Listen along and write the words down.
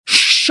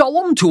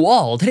Shalom to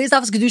all. Today's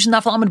daf is Kidushin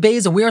daf Lamed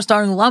Beis, and we are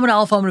starting Lamed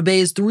Aleph Lamed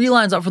Beis, 3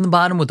 lines up from the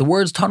bottom with the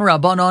words Tanu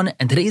Rabbanon.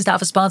 And today's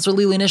daf is sponsored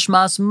Lili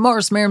Nishmas,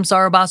 Mars Miriam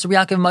Sarah Basar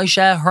Yaakov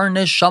Moshe. Her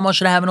neshama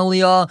should have an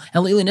aliyah,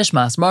 and Lili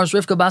Nishmas, Mars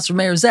Rivka Basar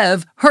Meir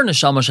Zev. Her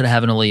neshama should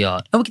have an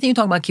aliyah. And we continue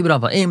talking about Kibud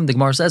Avayim. The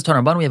Gemara says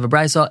Tanu Rabbanon. We have a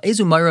brisa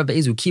Ezu Myra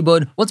ve'Ezu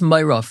Kibud. What's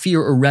Myra?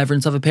 Fear or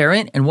reverence of a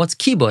parent, and what's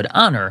Kibud?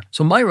 Honor.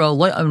 So Myra,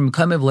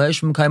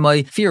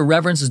 fear,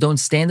 reverence is don't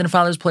stand in a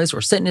father's place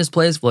or sit in his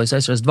place.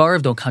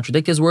 Don't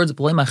contradict his words.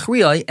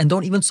 And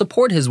don't even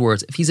support his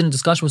words. If he's in a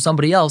discussion with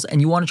somebody else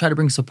and you want to try to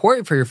bring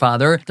support for your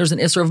father, there's an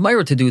isser of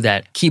Myra to do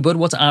that. Kibud,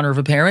 what's honor of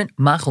a parent?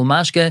 Machal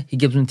mashke, he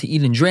gives him to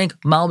eat and drink.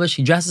 Malbish,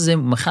 he dresses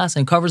him. Machas,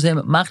 and covers him.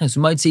 Machnes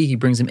umaitzi, he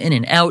brings him in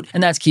and out.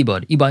 And that's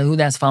Kibud. Ibahu,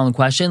 that's the following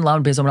question.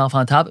 Lamed Beis Amud Aleph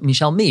on top.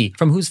 Mishal mi.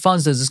 From whose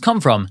funds does this come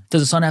from?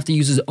 Does the son have to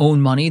use his own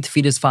money to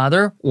feed his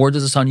father? Or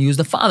does the son use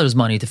the father's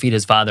money to feed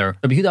his father?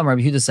 Rabbi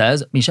Yehuda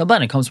says, Mishal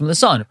ben, it comes from the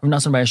son. Rabbi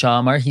Nassan Bar Yashar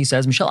Amar, he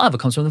says, Mishal av, it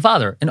comes from the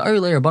father. And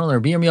Aryeh Rabbanan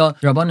Rabbi Yirmiyah,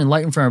 Rabbanan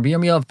enlightened from Rabbi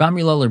Yirmiyah,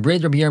 Vamrila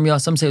Braid Rabbi Yirmiyah,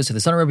 some say it's to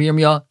the son of Rabbi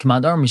Yirmiyah,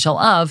 Commandar Mishal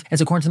Av,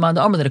 it's according to the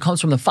Mandar that it comes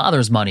from the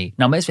father's money.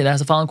 Now, Meisvei, that's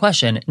the following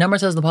question. Nemar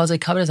says in the pasuk,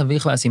 Kabedet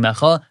Avicha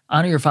Asimecha,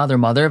 honor your father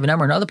and mother.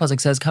 V'Nemar, another pasuk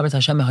says, Kabedet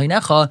Hashem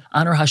Mehainecha,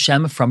 honor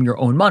Hashem from your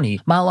own money.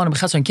 Ma'alon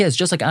b'chesron kis,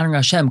 just like honoring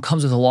Hashem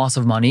comes with a loss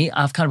of money,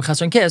 Avkan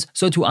b'chesron kis,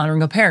 so too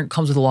honoring a parent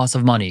comes with a loss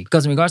of money.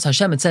 Because in regards to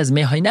Hashem, it says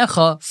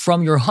Mehainecha,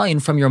 from your hain,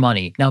 from your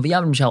money. Now,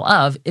 V'Yam Mishal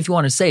Av, if you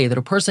want to say that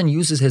a person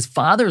uses his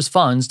father's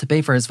funds to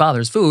pay for his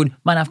father's food,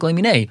 what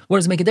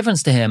does it make a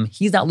difference to him?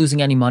 He's not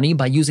losing any money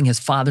by using his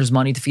father's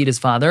money to feed his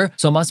father,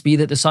 so it must be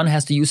that the son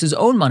has to use his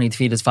own money to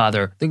feed his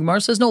father. The Gemara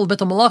says no,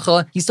 Betal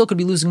Malacha, he still could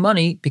be losing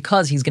money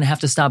because he's going to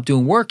have to stop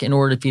doing work in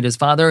order to feed his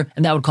father,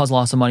 and that would cause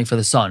loss of money for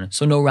the son.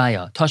 So no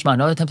raya. Tashma,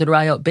 another attempted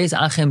raya. Beis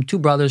Achim, 2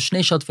 brothers, Shnei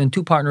Shotvin,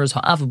 2 partners,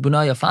 Ha'av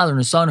Bunaya, father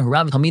and a son,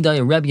 Harav Talmidai,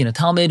 a Rebbe and a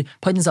Talmud,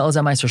 Paitin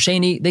Zalazah Meiser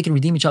Sheni, they can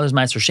redeem each other's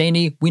Meiser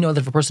Sheni. We know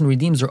that if a person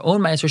redeems their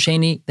own Meiser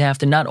Sheni, they have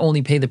to not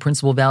only pay the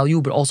principal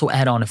value, but also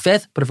add on a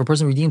fifth. But if a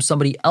person redeems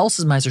somebody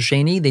else's Meiser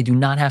Sheni, they do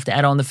not have to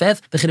add on the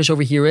fifth. The Chiddush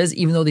over here is,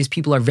 even though these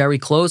people are very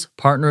close,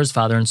 partners,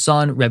 father and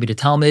son, Rebbe to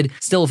Talmud,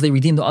 still if they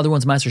redeem the other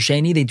one's Meiser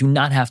Sheni, they do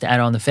not have to add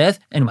on the fifth.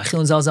 And Machil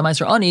and Zalza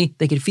Meiser Ani,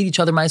 they could feed each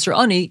other Meiser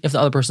Ani if the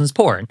other person is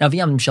poor. Now,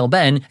 V'yam Mishal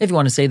Ben, if you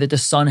want to say that the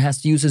son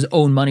has to use his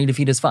own money to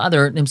feed his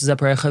father, it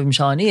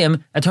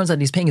turns out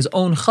he's paying his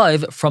own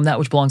chayv from that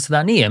which belongs to the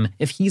aniyim.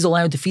 If he's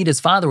allowed to feed his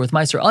father with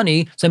Meiser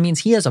Ani, so it means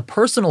he has a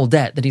personal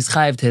debt that he's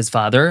chayv to his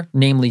father,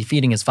 namely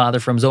feeding his father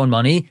from his own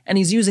money, and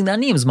he's using the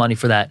aniyim's money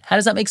for that. How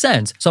does that make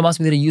sense? So it must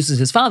be that he uses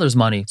his father's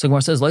money. So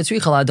Gemara says, the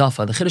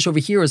chiddush over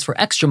here is for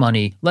extra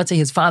money. Let's say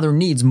his father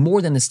needs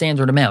more than the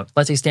standard amount.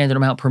 Let's say standard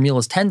amount per meal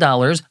is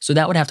 $10, so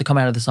that would have to come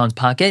out of the son's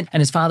pocket,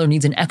 and his father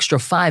needs an extra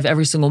 5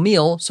 every single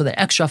meal, so the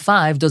extra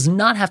 5 does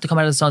not have to come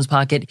out of the son's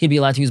pocket. He'd be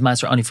allowed to use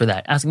Meiser Ani for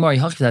that. Asking Mari,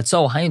 if that's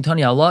so,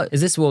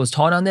 is this what was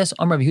taught on this?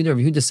 Rabbi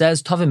Yehuda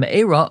says, Tavim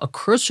Me'era, a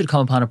curse should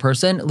come upon a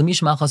person,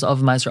 Lemish Machlas of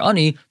Meiser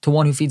Ani, to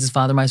one who feeds his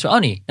father Meiser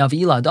Ani. Now,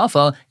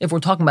 if we're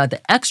talking about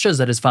the extras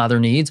that his father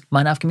needs,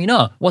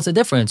 what's the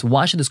difference?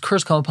 Why should this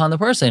curse come upon the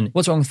person?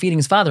 What's wrong with feeding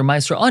his father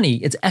Meiser Ani?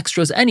 It's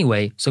extras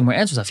anyway. So Gemara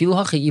answers,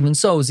 even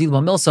so,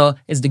 Zilba Milsa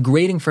is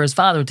degrading for his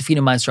father to feed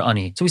him Meiser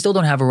Ani. So we still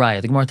don't have a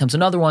raya. The Gemara attempts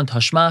another one.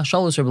 Tashma,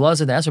 Shalus Rabbi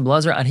Lazar, the answer Rabbi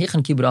Lazar,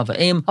 Adhechan Kibud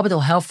Avayim. Up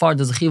until how far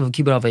does the chiv of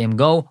Kibud Avayim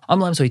go?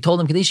 So he told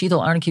him,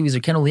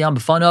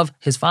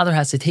 his father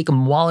has to take a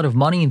wallet of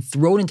money and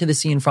throw it into the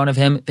sea in front of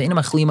him,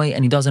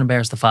 and he doesn't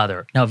embarrass the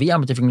father. Now, if you're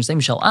going to say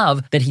Mishal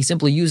Av, that he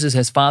simply uses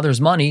his father's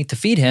money to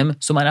feed him,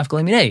 so what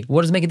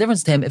does it make a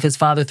difference to him if his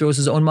father throws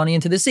his own money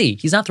into the sea?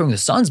 He's not throwing the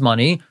son's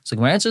money. So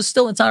Gemara answers,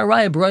 still, it's not a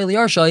raya, B'roi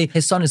Li'arshai.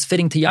 His son is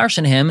fitting to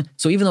Yarshin him,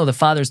 so even though the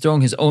father is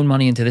throwing his own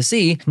money into the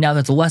sea, now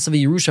that's less of a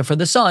Yerusha for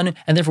the son,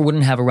 and therefore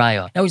wouldn't have a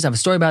raya. Now we just have a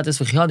story about this.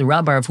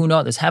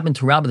 This happened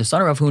to Rabba, the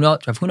son of Rav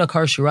Huna. Rav Huna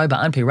kar shirai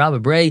ba'anpei Rabba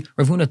brei.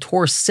 Rav Huna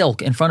tore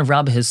silk in front of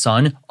Rabba, his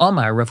son.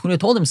 Amar, Rav Huna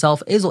told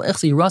himself, Ezel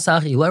echsi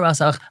rasach, ilay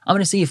rasach. I'm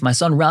going to see if my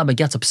son Rabba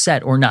gets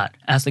upset or not.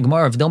 Ask the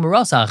Gemara of Dilma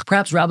rasach.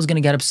 Perhaps Rabba's going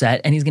to get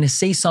upset, and he's going to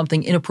say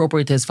something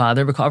inappropriate to his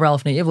father. And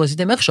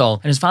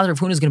his father Rav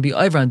Huna is going to be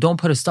over and don't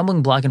put a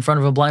stumbling block in front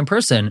of a blind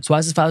person. So why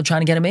is his father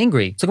trying to get him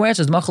angry? So Gemara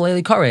answers,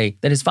 Machaleli kare,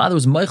 that his father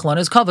was meichel on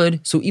his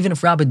covered. So even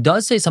if Rabba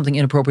does say something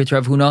inappropriate to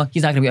Rav Huna,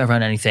 he's not going to be over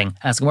on anything.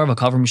 Ask Gemara of a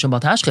cover Mishum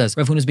Baltashkas.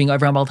 Rav Huna is being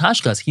over on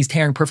Baltashkas. He's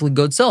tearing perfectly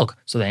good silk.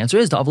 So the answer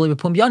is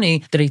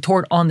that he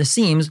tore it on the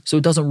seams so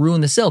it doesn't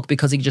ruin the silk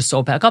because he can just sew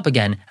it back up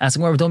again.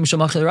 Asking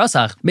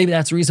maybe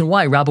that's the reason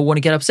why Rabba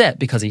wouldn't get upset,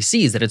 because he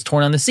sees that it's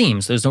torn on the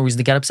seams. So there's no reason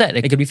to get upset.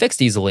 It could be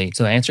fixed easily.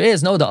 So the answer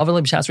is no. The Rav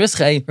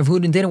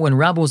Huna did it when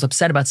Rabba was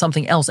upset about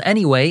something else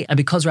anyway, and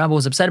because Rabba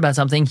was upset about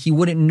something, he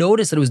wouldn't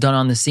notice that it was done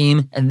on the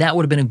seam, and that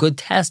would have been a good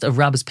test of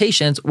Rabba's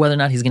patience, whether or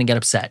not he's going to get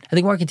upset. I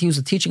think Mark continues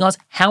with teaching us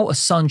how a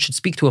son should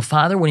speak to a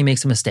father when he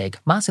makes a mistake.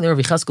 Rav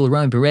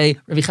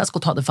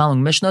Cheskel taught the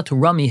following Mishnah to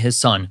Rami, his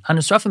son.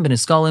 Let's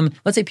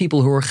say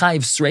people who are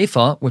chayiv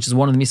sreifa, which is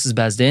one of the misas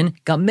bezdin,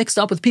 got mixed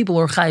up with people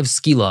who are chayiv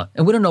skila,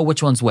 and we don't know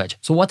which one's which.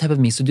 So what type of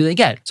misa do they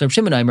get? So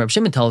Rav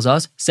Shimon tells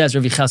us, says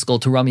Rav Cheskel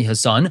to Rami,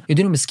 his son,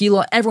 Yudinu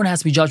Meskila, everyone has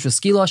to be judged with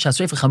skila, shas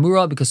sreifa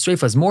chamura, because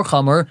sreifa is more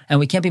chamer, and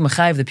we can't be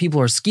mechayiv the people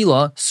who are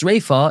skila,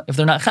 sreifa, if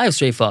they're not chayiv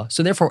sreifa.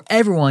 So therefore,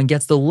 everyone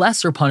gets the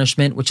lesser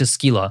punishment, which is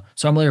skila.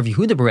 So I'm Rav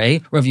Yehuda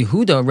Berei, Rav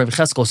Yehuda, Rav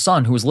Cheskel's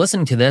son, who was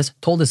listening to this,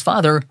 told his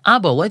father,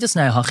 Abba,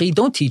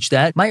 don't teach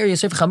that.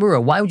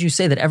 Why would you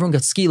say that everyone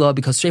gets skila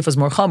because sreifa is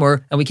more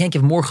chamer, and we can't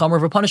give more chamer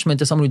of a punishment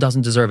to someone who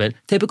doesn't deserve it?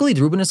 Typically,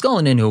 the Ruben is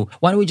Golan Inhu.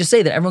 Why don't we just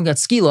say that everyone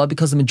gets skila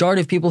because the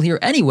majority of people here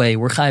anyway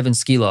were chayiv and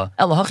skila?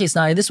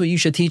 This is what you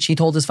should teach, he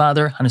told his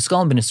father.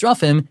 Haniskalin ben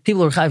Israfim,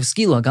 people who are chayiv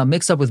skila got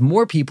mixed up with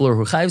more people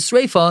who are chayiv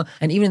sreifa,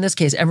 and even in this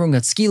case, everyone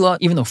got skila,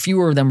 even though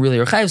fewer of them really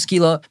are chayiv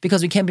skila,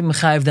 because we can't be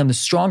mechayiv them the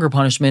stronger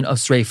punishment of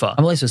sreifa.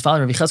 Amalei, so his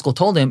father Rav Cheskel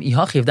told him,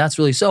 if that's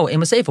really so,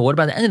 ema seifa. What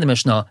about the end of the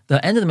Mishnah?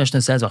 The end of the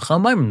Mishnah says,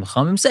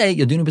 Chachamim say,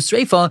 Yodunu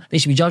b'sreifa, they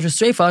should be judged with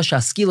sreifa,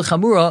 shaskila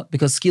chamura,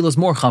 because skila is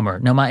more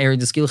chamer. Now, my area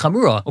is skila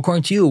chamura.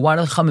 According to you, why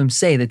do the Chachamim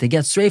say that they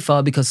get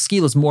sreifa because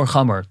skila is more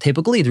chamer?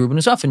 Typically, the Ruben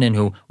is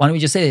Inhu. Why don't we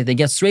just say that they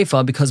get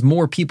sreifa because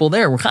more people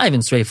there were chayiv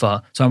in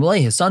sreifa? So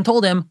Amalei, his son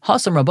told him,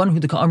 Hasam Rabban Hu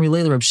Amri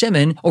Leila Reb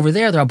Shimon. Over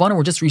there, the Rabbanan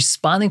were just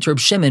responding to Reb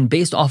Shimon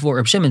based off of what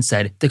Reb Shimon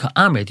said. The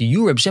Amri,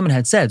 you Reb Shimon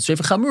had said,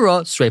 sreifa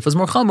chamura, sreifa is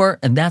more chamer,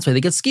 and that's why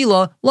they get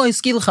skila. Loi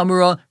skila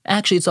chamura.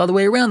 Actually, it's all the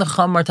way around. The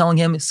Chachamim are telling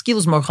him skila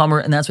is more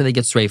chamer, and that's why they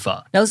get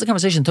sreifa. Now, this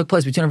conversation took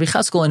place between Rav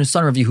Cheskel and his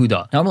son Rav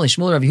Yehuda. Now,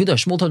 Shmuel Rav Yehuda,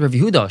 Shmuel told Rav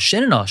Yehuda,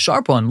 Shinana,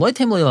 sharp one,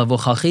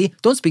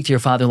 don't speak to your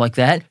father like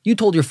that. You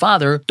told your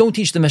father, don't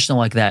teach the Mishnah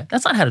like that.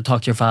 That's not how to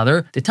talk to your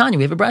father. The Tanya,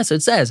 we have a brayso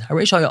that says,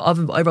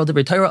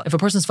 if a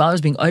person's father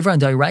is being over on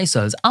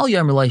Dairaisas, Al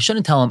Yamrlai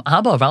shouldn't tell him,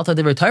 Abba, Valta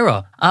Divrei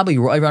Torah. Abba,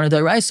 you were over on a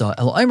Dairaisa.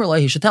 El Yamrlai,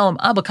 he should tell him,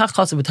 Abba, Kach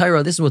Chasav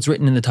Torah. This is what's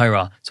written in the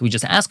Torah. So we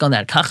just ask on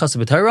that, Kach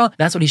Chasav Torah.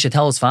 That's what he should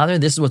tell his father.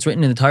 This is what's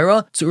written in the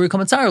Torah. So Uri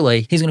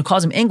Kamatzarle, he's going to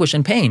cause him anguish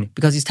and pain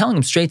because he's telling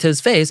him straight to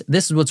his face,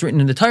 this is what's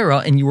written in the Torah,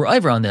 and you were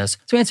over on this.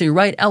 So answer, you're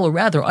right. El, or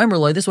rather,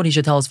 Yamrlai, this is what he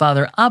should tell his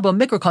father. Abba,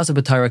 Mikra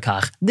Chasav Torah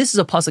Kach. This is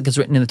a pasuk that's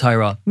written in the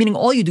Torah. Meaning,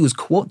 all you do is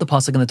quote the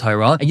pasuk in the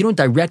Torah, and you don't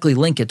directly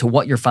link it to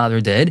what your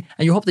father did,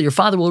 and you hope that your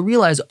father will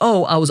realize,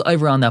 oh, I was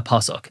over on that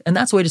pasuk. And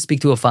that's the way to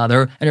speak to a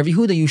father. And Rav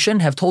Yehuda, you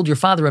shouldn't have told your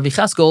father, Rav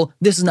Cheskel,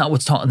 this is not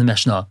what's taught in the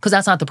Mishnah, because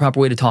that's not the proper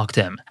way to talk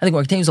to him. I think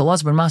what continues, Allah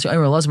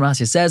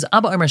says,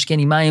 Abba Omer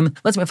Shkeni Mayim,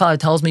 let's my father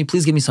tells me,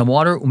 please give me some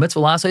water,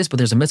 but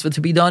there's a mitzvah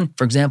to be done.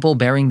 For example,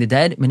 burying the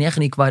dead. I'm going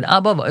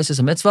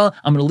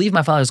to leave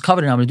my father's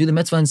covenant and I'm going to do the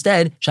mitzvah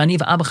instead.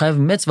 Shaniv Abba Chayav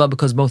mitzvah,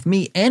 because both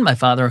me and my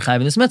father are chayav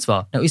in this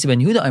mitzvah. Now, Isa ben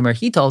Yehuda Omer,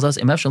 he tells us,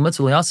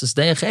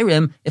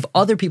 if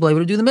other people are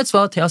able to do the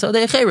mitzvah,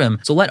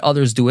 so let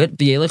others do it,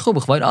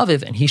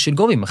 and he should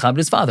go be mechabed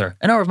his father.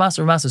 And our Rav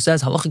Master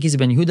says, Halachik Isa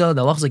ben Yehuda,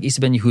 the halachik like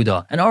Isa ben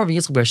Yehuda. And our Rav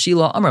Yitzchak bar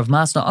Shila, Amar Rav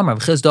Masna, Amar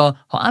Rav Chizda,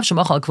 ha'av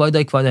shemachal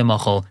kvadei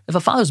machal. If a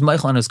father's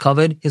meichel on his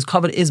kavod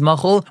is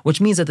machal,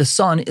 which means that the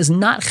son is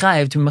not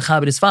chayiv to be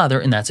mechabed his father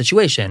in that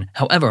situation.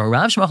 However,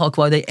 Rav shemachal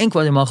kvadei ain't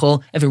kvadei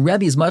machal. If a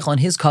Rebbe is meichel on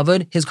his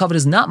kavod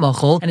is not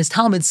machal, and his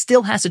Talmud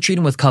still has to treat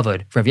him with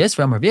kavod. Rav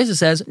Yisrael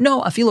says,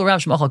 no, afilo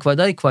Rav shemachal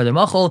kvadei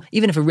machal.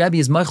 Even if a Rebbe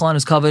is meichel on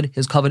his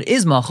kavod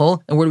is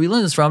machal. And where do we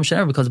learn this from?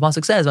 Because the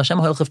pasuk says,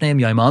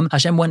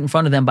 Hashem went in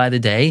front of them by the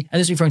day, and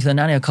this is referring to the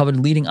Nani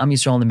HaKavod leading Am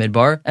Yisrael in the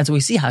Midbar. And so we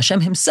see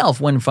Hashem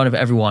himself went in front of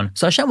everyone.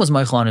 So Hashem was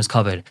meichel on his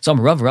kavod. So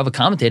Rav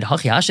commented,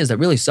 is that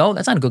really so?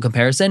 That's not a good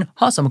comparison.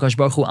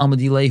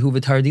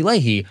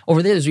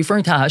 Over there is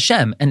referring to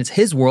Hashem, and it's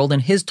his world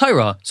and his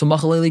Torah. So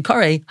Machaleli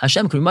Kare,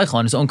 Hashem could be meichel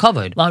on his own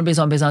kavod. Lan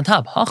Beis on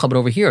top. But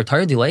over here,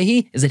 Torah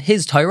Dilehi, is it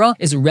his Torah?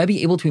 Is a Rebbe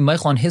able to be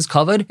meichel on his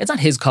kavod? It's not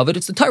his kavod,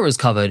 it's the Torah's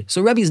kavod.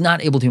 So Rebbe is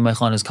not able to be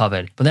meichel on his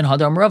kavod. But then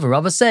Hadar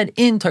Rava said,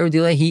 in Torah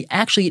Dilehi,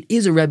 actually it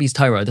is a Rebbe's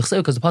Torah.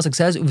 Because the pasuk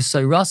says, and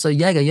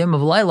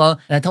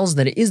that tells us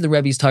that it is the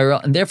Rebbe's Torah,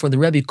 and therefore the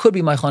Rebbe could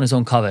be meichel on his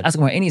own kavod.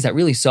 Asking why, is that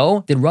really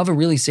so? Did Rava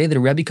really say that a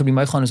Rebbe could be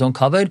meichel on his own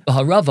kavod?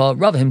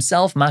 Rava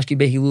himself, Mashki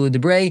Behi Lula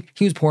Debrei,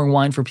 he was pouring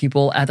wine for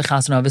people at the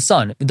chasana of his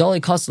son. V'dali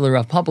Kostler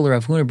Rav Papa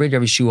Rav Huna Bred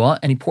Rav Yeshua,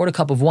 and he poured a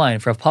cup of wine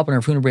for Rav Papa and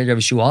Rav Huna Bred Rav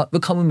Yeshua.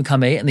 V'kamu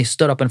Mikame, and they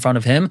stood up in front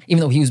of him,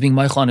 even though he was being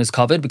meichel on his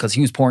kavod because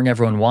he was pouring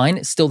everyone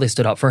wine. Still, they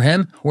stood up for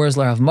him. Whereas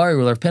Rav Mari,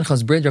 Rav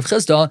Pinchas Bred Rav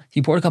Chizda,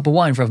 he poured a cup of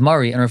wine for Rav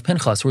Mari and Rav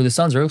Pinchas, who were the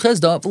sons of Rav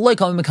Chizda.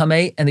 V'loikamu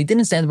Mikame, and they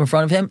didn't stand up in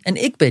front of him. And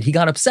Ikbid, he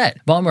got upset.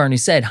 V'amar, and he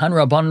said, Han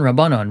Rabbanon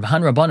Rabbanon,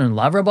 V'han Rabbanon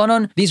Lav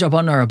Rabbanon. These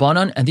Rabbanon are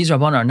Rabbanon, and these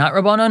Rabbanon are not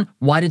Rabbanon.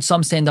 Why did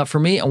some stand up for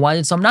me, and why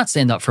did some not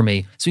stand up for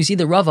me? So you see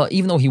that Rava,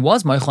 even though he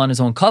was meichel on his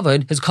own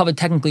kavod, his kavod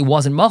technically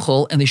wasn't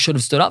machal, and they should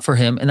have stood up for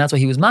him, and that's why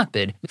he was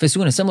makbid.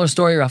 In a similar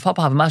story, Rav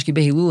Papa Havamashki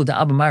Behi Lulu de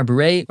Abamar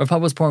Berei, Rav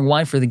Papa was pouring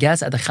wine for the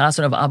guests at the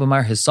chassan of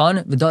Abamar, his son.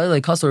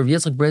 V'da'ilei kasler of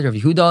Yitzchak Bred Rav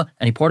Yehuda,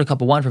 and he poured a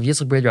cup of wine for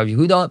Yitzchak Bred Rav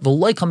Yehuda.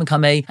 V'loi kamen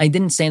kamei, and he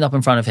didn't stand up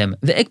in front of him.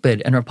 The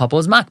ikbid, and Rav Papa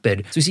was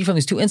makbid. So we see from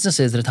these two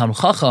instances that a Talmud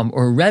Chacham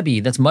or a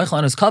Rebbe that's meichel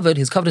on his kavod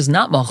is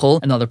not machal.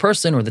 Another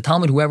person or the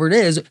Talmud, whoever it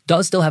is,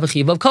 does still have a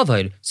chiv of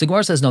kavod. So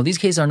Gemara says, no, these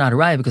cases are not a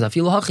raya because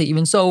afilu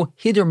even so,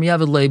 hider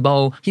miyavid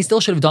leibo, he still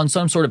should have done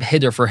some sort of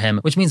hider for him,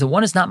 which means that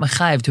one is not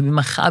mechayiv to be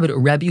mechabed a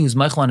Rebbe who's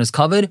meichel on his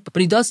kavod,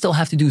 but he does still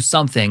have to do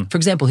something. For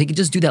example, he could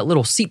just do that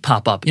little seat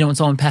pop-up. When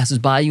someone passes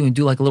by you and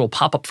do like a little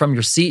pop-up from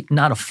your seat,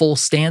 not a full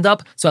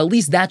stand-up. So at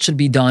least that should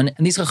be done.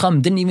 And these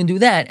chacham didn't even do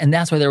that, and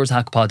that's why there was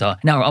hakpada.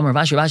 Now,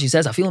 Rashi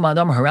says,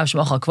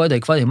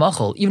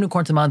 even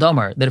according to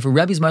Madamar, that if a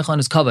Rebbe's meichel on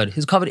his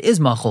kavod is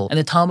machol, and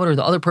the Talmud or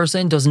the other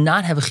person does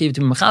not have a chiv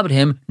to be mechabed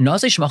him,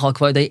 nasi shmachal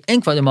kvadei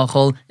ain't kvadei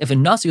machol. If a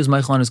nasi was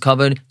meichel on his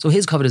kavod, so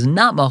his kavod is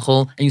not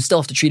machol, and you still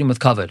have to treat him with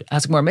kavod.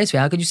 Ask Gemara Meisvei,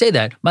 how could you say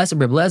that? Ma'aser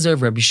Reb Lezer,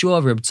 Reb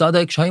Yeshua, Reb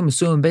Tzadok, Shayim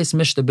Mesum Beis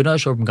Mishta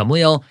B'Nosh or Reb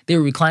Gamliel. They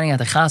were reclining at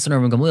the chasen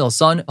of Reb Gamliel's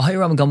son. Reb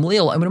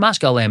Gamliel, and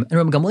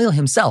Reb Gamliel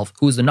himself,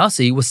 who was the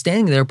nasi, was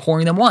standing there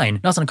pouring them wine.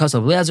 Nasan Kas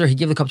of Lezer, he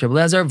gave the cup to Reb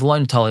Lezer,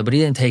 V'loin Tali, but he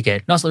didn't take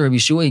it. Nasan Reb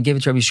Yeshua, he gave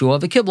it to Reb Yeshua,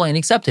 V'Kibla, and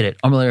accepted it.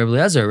 Amar Reb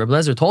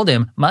Lezer told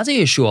him,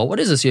 Mazeh Yeshua, what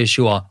is this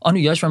Yeshua? Anu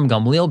Yesh Reb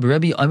Gamliel,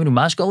 B'Rebbe Aminu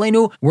Mashka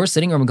Leinu. We're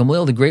sitting, Reb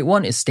Gamliel, the great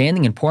one, is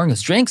standing and pouring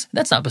us drinks?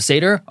 That's not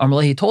Beseder.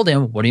 Amar he told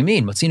him, what do you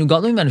mean? Matzinu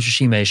Gadlim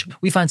Menashishimesh.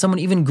 We find someone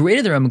even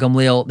greater than Reb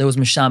Gamliel that was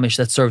Mishamish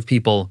that served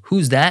people.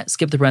 Who's that?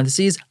 Skip the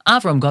parentheses.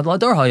 Avram Gadol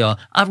Adar Haya.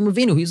 Avram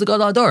Avinu, he's the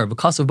Gadol Adar.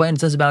 Because of Bayan,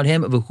 it says about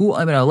him, V'hu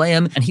Amir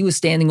Aleim, and he was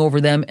standing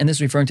over them, and this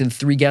is referring to the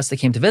three guests that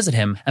came to visit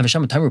him. And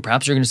V'sham Taimu,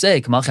 perhaps you're going to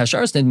say, Kamal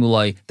Chashar Sned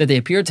Mulai, that they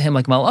appeared to him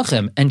like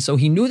Malachim, and so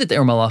he knew that they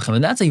were Malachim,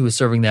 and that's how he was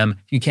serving them.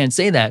 You can't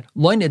say that.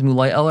 Loy Ned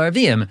Mulai El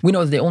Arvim. We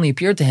know that they only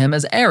appeared to him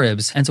as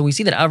Arabs, and so we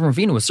see that Avram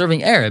Avinu was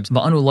serving Arabs.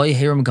 V'anu Loy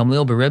Herim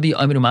Gamliel B'Rebbe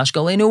Aminu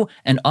Mashkalenu,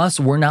 and us,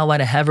 we're not allowed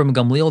to have Reb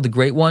Gamliel, the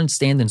great one,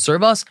 stand and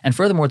serve us. And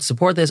furthermore, to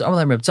support this,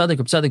 Reb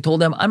Tzadok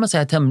told them,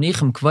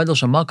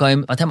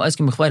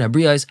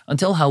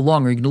 until how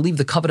long are you going to leave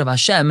the kavod of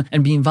Hashem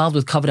and be involved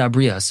with kavod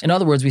abrias? In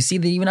other words, we see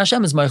that even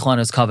Hashem is meichel on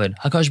his kavod.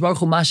 Hakadosh Baruch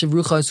Hu mashiv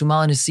rucha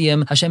sumal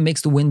nisiyim. Hashem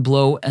makes the wind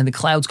blow and the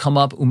clouds come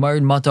up,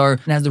 umarid matar,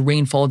 and has the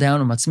rain fall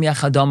down, umatzmiach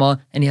hadama,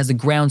 and he has the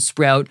ground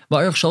sprout,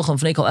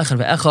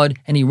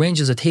 and he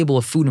arranges a table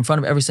of food in front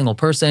of every single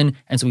person.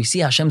 And so we see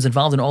Hashem's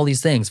involved in all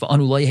these things.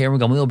 And we're not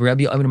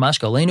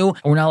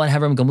allowed to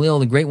have Reb Gamliel,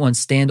 the great one,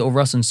 stand over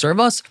us and serve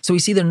us. So we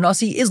see that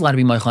Nasi is allowed to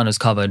be meichel on his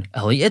kavod.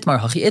 Eli itmar,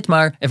 hachi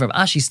itmar. If Rav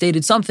Ashi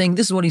stated something,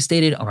 this is what he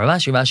stated. Rav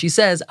Ashi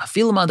says,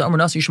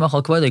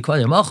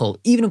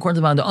 even according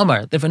to Manda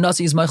Amar, that if a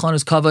Nasi is meichel on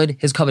his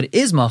kavod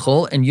is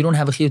machol, and you don't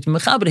have a chiyuv to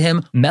mechabed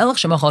him, melech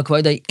shemachal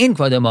kvadei in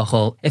kvadei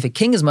machol. If a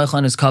king is meichel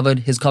on his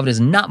kavod is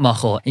not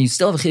machol, and you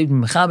still have a chiyuv to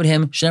mechabed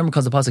him, shenem,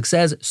 because the pasuk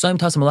says, soim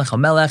tasam alecha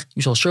melech,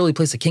 you shall surely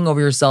place a king over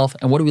yourself.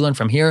 And what do we learn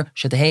from here?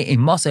 Shetehei a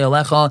masei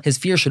alecha, his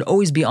fear should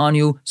always be on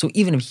you. So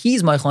even if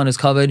he's meichel on his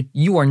kavod,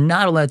 you are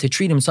not allowed to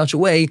treat him such a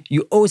way.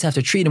 You always have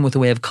to treat him with a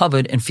way of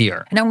kavod and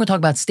fear. And now we're going to talk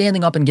about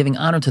standing up and giving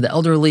honor to the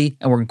elderly,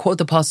 and we're going to quote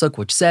the pasuk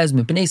which says,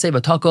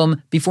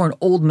 before an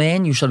old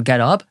man you shall get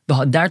up,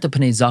 and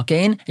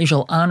you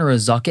shall honor a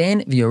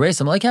zaken,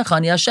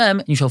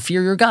 you shall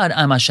fear your God,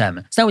 I'm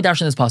Hashem. So now we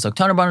dash in this pasuk.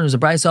 There's a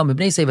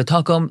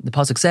brayso, the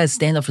pasuk says,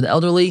 stand up for the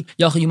elderly.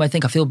 You might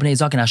think,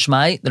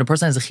 that a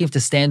person has a chiv to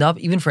stand up,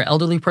 even for an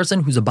elderly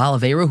person who's a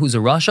balavera, who's a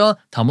rasha.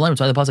 That's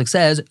why the pasuk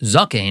says,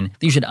 zaken,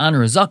 that you should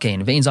honor a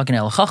zaken. Vein zaken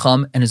el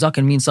chacham, and a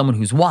zaken means someone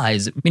who's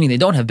wise, meaning they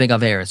don't have big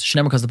averes.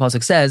 Shneimar, because the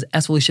pasuk says,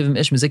 Esvoli shivim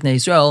ish meziknei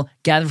Yisrael,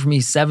 gather for me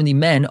 70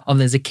 men of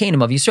the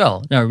zikanim of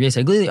Yisrael. Now, Rabbi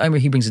Yisrael Glili,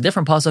 he brings a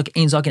different pasuk.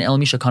 Ein zaken el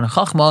misha kana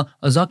chachma.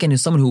 A zaken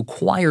is someone who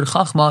acquired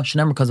chachma.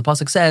 Shneimar, because the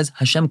pasuk says,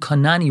 Hashem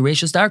kanani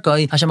reishas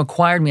darkai. Hashem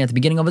acquired me at the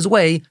beginning of his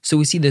way. So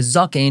we see the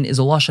zaken is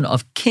a lashon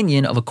of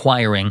kinyan, of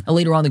acquiring. And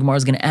later on, the Gemara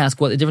is going to ask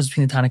what the difference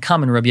between the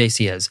Tanakam and Rabbi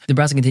Yossi is. The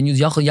Brasa continues,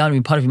 Yachal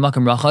yanu padav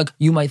makam rachak.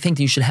 You might think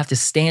that you should have to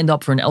stand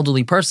up for an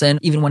elderly person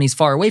even when he's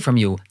far away from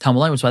you.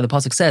 Talmud, which is why the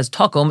pasuk says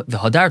takum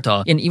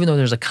v'hadarta. And even though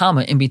there's a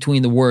comma in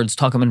between the words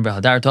takum and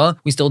v'hadarta,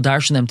 we still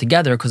darshan them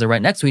together because they're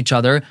right next to each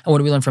other. And what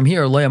do we learn from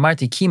here? Lo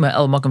yamarti kima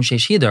el makam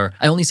sheish hider.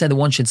 I only said that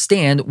one should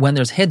stand when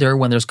there's hider,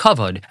 when there's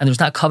kavod, and there's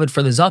not kavod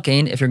for the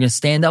zaken if you're going to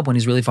stand up when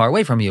he's really far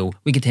away from you.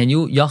 We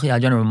continue. Yachi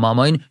adyanim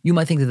mamayin. You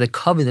might think that the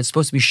kavod that's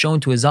supposed to be shown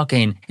to a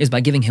zaken is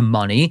by giving him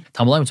money.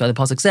 Talmud, which is why the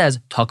pasuk says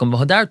takum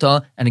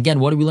v'hadarta. And again,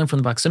 what do we learn from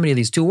the proximity of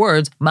these two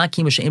words? Ma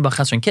kima she'in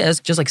b'chesron kis.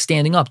 Just like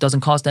standing up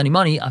doesn't cost any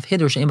money, af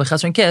hider she'in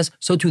b'chesron kis,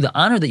 so too the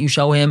honor that you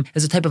show him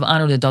is a type of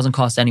honor that doesn't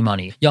cost any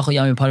money. You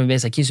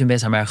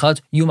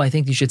might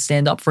think you should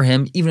stand up for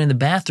him even in the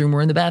bathroom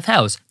or in the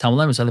bathhouse.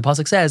 Talmud, so the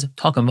pasuk says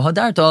takum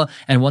v'hadarta.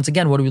 And once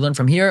again, what do we learn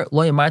from here?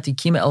 Lo yamarti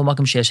kima el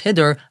makam sheyesh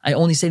hider. I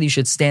only say that you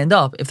should stand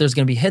up if there's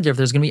going to be hider, if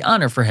there's going to be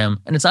honor for him,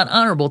 and it's not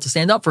honorable to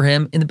stand up for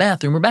him in the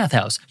bathroom or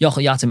bathhouse. You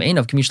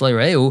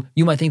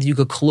might think that you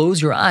could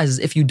close your eyes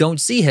if you don't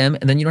see him,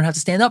 and then you don't have to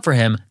stand up for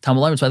him.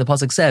 Talmud, that's why the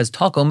pasuk says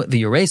takum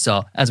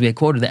v'yuresa, as we had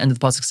quoted. The end of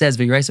the pasuk says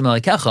v'yuresa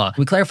melikecha.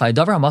 We clarify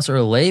davar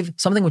hamasar lev,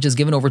 something which is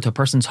given over to a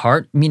person's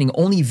heart, meaning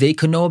only they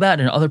could know about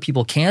and other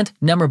people can't.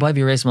 Nemer by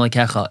v'yuresa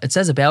melikecha. It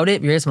says about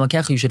it, v'yuresa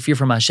melikecha, you should fear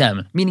from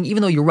Hashem. Meaning,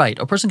 even though you're right,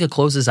 a person could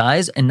close his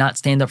eyes and not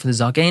stand up for the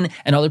zaken,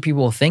 and other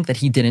people will think that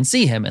he didn't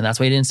see him, and that's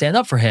why he didn't stand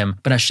up for him.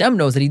 But Hashem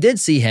knows that he did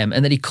see him,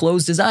 and that he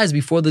closed his eyes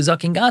before the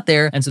zaken got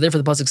there, and so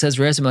therefore the pasuk says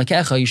v'yuresa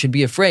melikecha, you should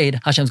be afraid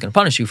Hashem's going to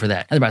punish you for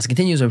that. And the Brasa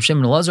continues, Rav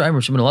Shimon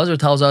Elazar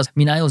tells us, how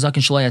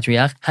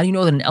do you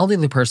know that an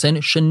elderly person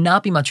should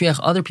not be matriach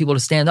other people to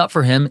stand up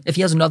for him if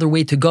he has another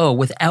way to go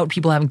without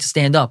people having to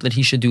stand up, that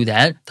he should do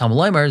that? Talmud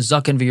Leimer,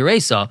 Zaken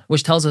v'Yeresa,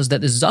 which tells us that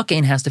the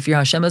Zaken has to fear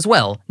Hashem as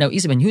well. Now,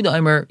 Isa ben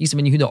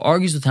Yehuda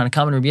argues with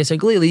Tanakama and Rabbi Yisrael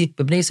Glili,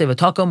 but Bnei Seva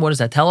Takum, what does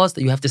that tell us?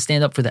 That you have to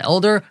stand up for the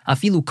elder,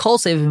 afilu kol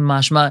seva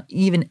mashma,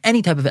 even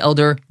any type of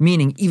elder,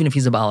 meaning even if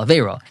he's a Baal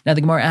Aveira. Now,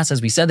 the Gemara asks,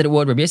 as we said that it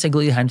would, Rabbi Yisrael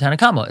Glili had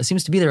Tanakama. It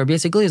seems to be that Rabbi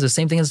Yisrael Glili is the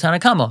same thing as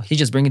Tanakama. He's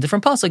just bringing a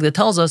different pasuk that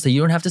tells us that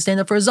you don't have to stand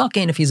up for a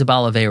Zaken if he's a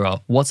Baal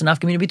Aveira. What's the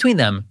nafkamina between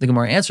them? The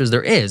Gemara answers,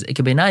 there is.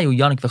 Ikebenayu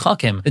yanik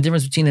v'chakim. The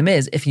difference between them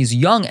is if he's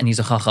young and he's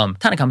a chacham.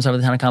 Tanakama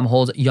says the Tanakama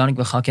holds yanik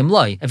v'chakim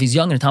loy. If he's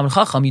young and a Talmud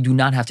chacham, you do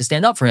not have to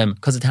stand up for him,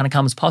 because the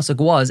Tanakama's pasuk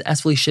was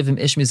esfli shivim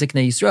ishmi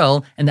ziknei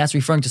Yisrael, and that's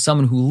referring to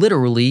someone who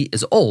literally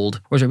is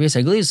old. Whereas Rabbi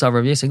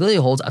Yisrael Glili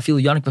holds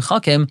afilu yanik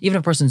v'chakim. Even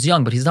if a person's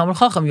young but he's a Talmud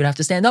chacham, you'd have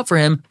to stand up for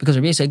him, because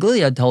Rabbi Yisrael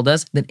Glili had told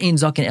us that ein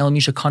zaken el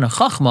misha kana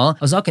chachma.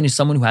 A zaken is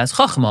someone who has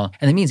chachma,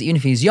 and that means even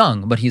if he's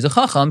young but he's a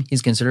chacham,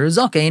 he's considered a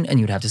zaken, and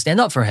you'd have to stand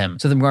up for him.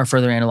 So the Gemara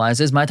further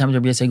analyzes, my time is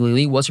Rabbi Yisrael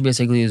Glili. What's Rabbi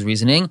Yisrael Glili's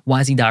reasoning?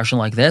 Why is he darshan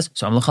like this?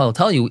 So I'm will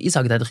tell you, it was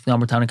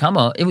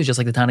just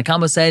like the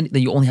Tanakama said that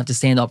you only have to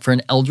stand up for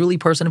an elderly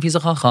person if he's a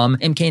chacham.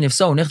 If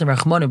so, then the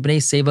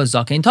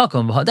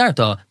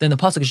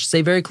pasuk should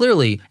say very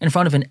clearly, in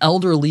front of an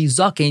elderly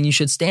zaken, you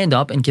should stand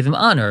up and give him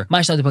honor. Why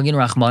is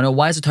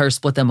the Torah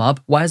split them up?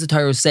 Why does the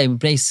Torah say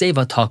b'nei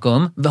seva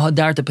takum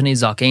v'hadarta p'nei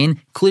zaken,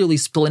 clearly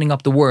splitting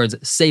up the words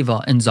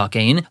seva and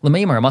zaken?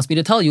 L'meimar must be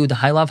to tell you the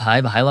high love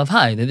high, the high love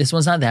high, that this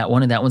one's not that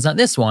one and that one's not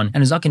this one.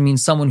 And a zaken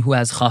means someone who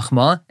has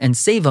chachma, and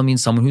seva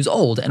means someone who's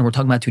old, and we're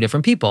talking about two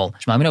different people.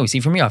 We see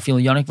from here,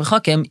 yanik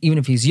v'chakim, even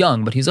if he's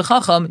young but he's a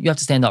chacham, you have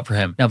to stand up for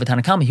him. Now,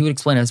 V'Tanakama, he would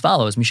explain as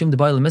follows: Mishum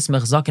debayil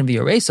mismech zaken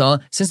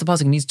v'yoresa. Since the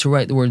pasuk needs to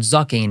write the word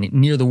zaken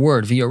near the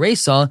word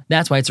v'yoresa,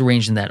 that's why it's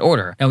arranged in that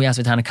order. Now we ask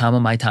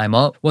V'Tanakama, my time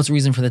up. What's the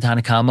reason for the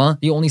Tanakama?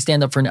 You only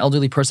stand up for an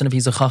elderly person if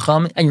he's a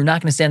chacham, and you're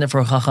not going to stand up for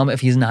a chacham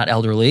if he's not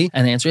elderly.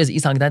 And the answer is,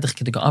 if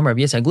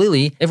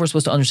we're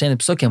supposed to understand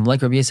the psukim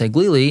like Rabbi Yisrael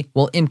Glili,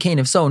 well, imkain,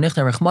 if so,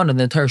 nichna rechmana, then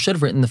the Torah should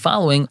have written the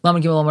following: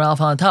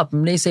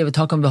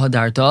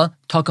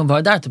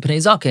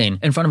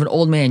 in front of an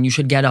old man, you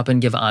should get up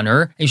and give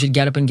honor, and you should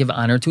get up and give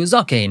honor to a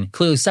zaken,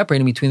 clearly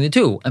separating between the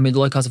two.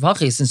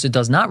 Since it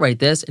does not write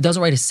this, it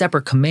doesn't write a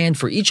separate command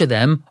for each of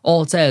them.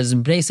 All it says,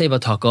 and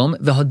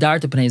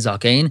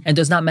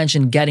does not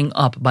mention getting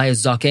up by a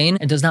zaken,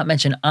 and does not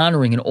mention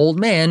honoring an old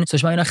man. So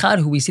Shema Yinachad,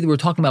 who we see that we're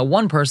talking about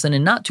one person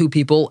and not two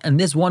people, and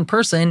this one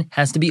person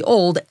has to be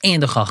old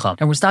and a chacham.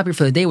 And we'll stop here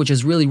for the day, which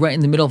is really right in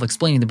the middle of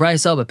explaining the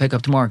brisa, but pick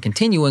up tomorrow and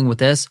continuing with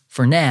this.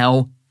 For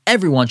now,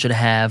 everyone should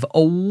have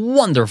a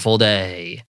wonderful day.